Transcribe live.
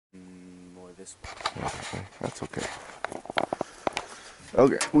this way. That's okay.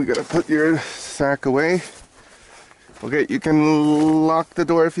 Okay, we gotta put your sack away. Okay, you can lock the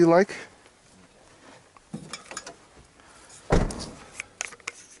door if you like.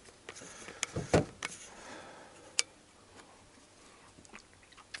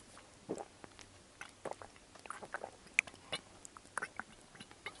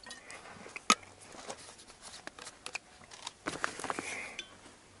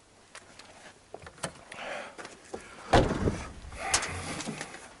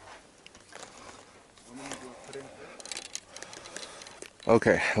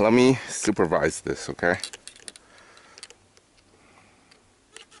 Okay, let me supervise this, okay?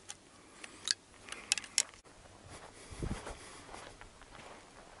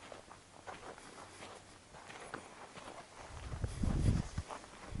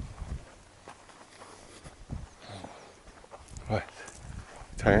 What?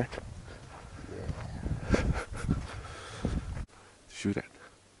 Tired? Yeah. Shoot it.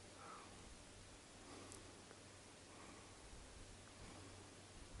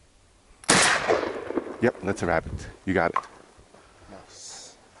 Yep, that's a rabbit. You got it.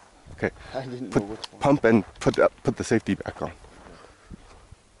 Nice. Okay. I didn't know which one. Pump and put the safety back on.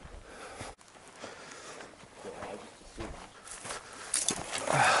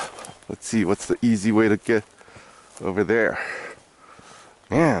 Let's see, what's the easy way to get over there?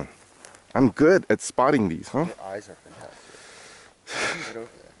 Man, I'm good at spotting these, huh? Your eyes are fantastic. Get over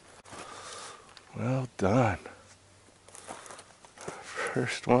there. Well done.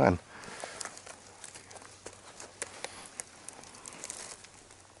 First one.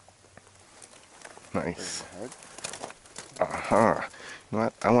 Nice. Uh-huh. You know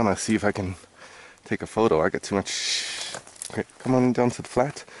what? I want to see if I can take a photo. I got too much. Okay, come on down to the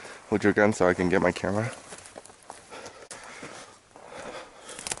flat. Hold your gun so I can get my camera.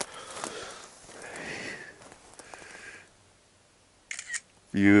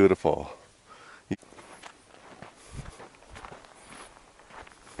 Beautiful.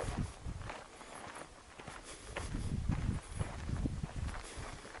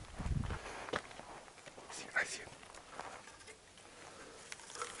 I see it.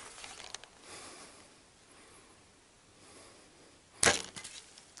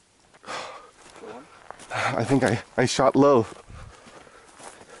 I think I shot low.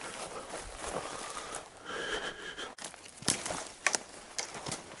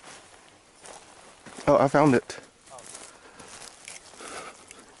 Oh, I found it.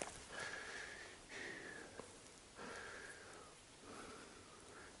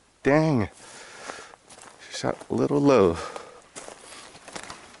 Dang. Shot a little low.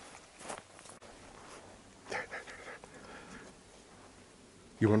 There.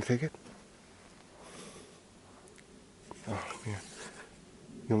 You want to take it? Oh,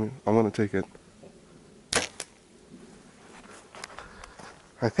 man. I want to take it.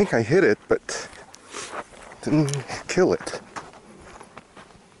 I think I hit it, but didn't kill it.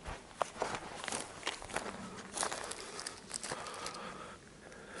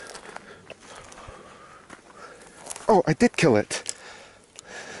 Oh, I did kill it.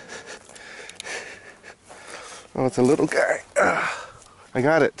 Oh, it's a little guy. I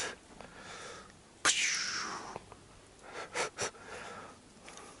got it.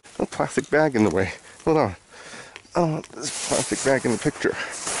 A plastic bag in the way. Hold on. I don't want this plastic bag in the picture.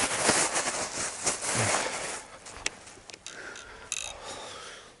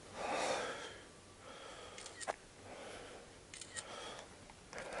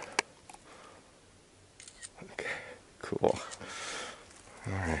 Okay, cool.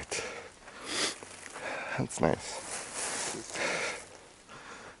 All right. That's nice.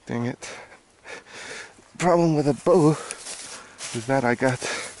 Dang it. Problem with a bow is that I got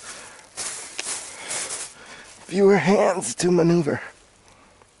fewer hands to maneuver.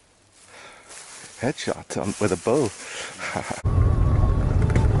 Headshot with a bow.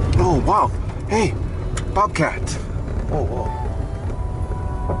 Oh, wow. Hey, bobcat. Oh, whoa.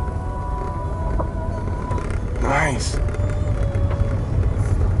 Nice.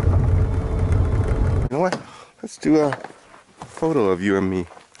 You know what? Let's do a photo of you and me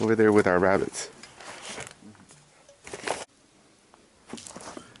over there with our rabbits.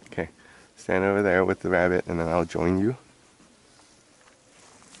 Okay, stand over there with the rabbit and then I'll join you.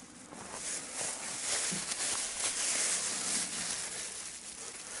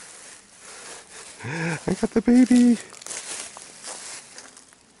 I got the baby.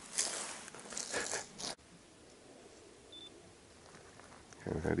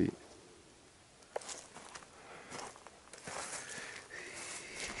 Okay, ready?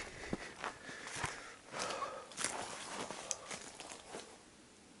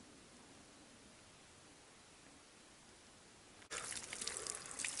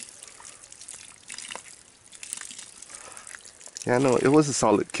 Yeah, no, it was a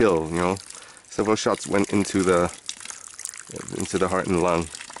solid kill, you know. Several shots went into the heart and lung.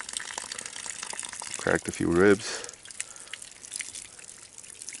 Cracked a few ribs.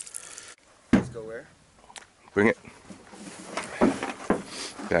 Let's go where? Bring it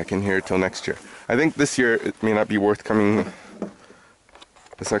back in here till next year. I think this year it may not be worth coming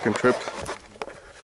a second trip.